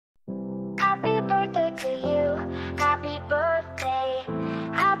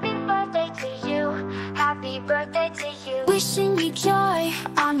Wishing you joy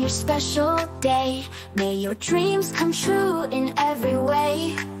on your special day. May your dreams come true in every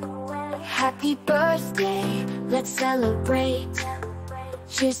way. Happy birthday, let's celebrate.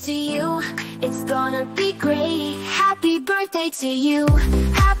 Cheers to you, it's gonna be great. Happy birthday to you,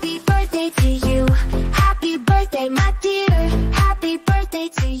 happy birthday to you. Happy birthday, my dear, happy birthday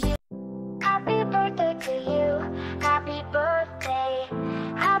to you. Happy birthday to you, happy birthday.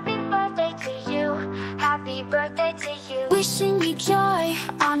 Happy birthday to you, happy birthday to you. Wishing you joy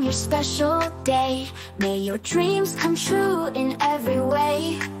on your special day. May your dreams come true in every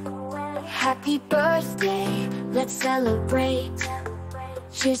way. Happy birthday, let's celebrate.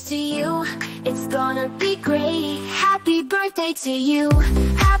 Cheers to you, it's gonna be great. Happy birthday to you,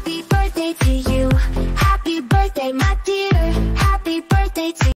 happy birthday to you. Happy birthday, my dear, happy birthday to you.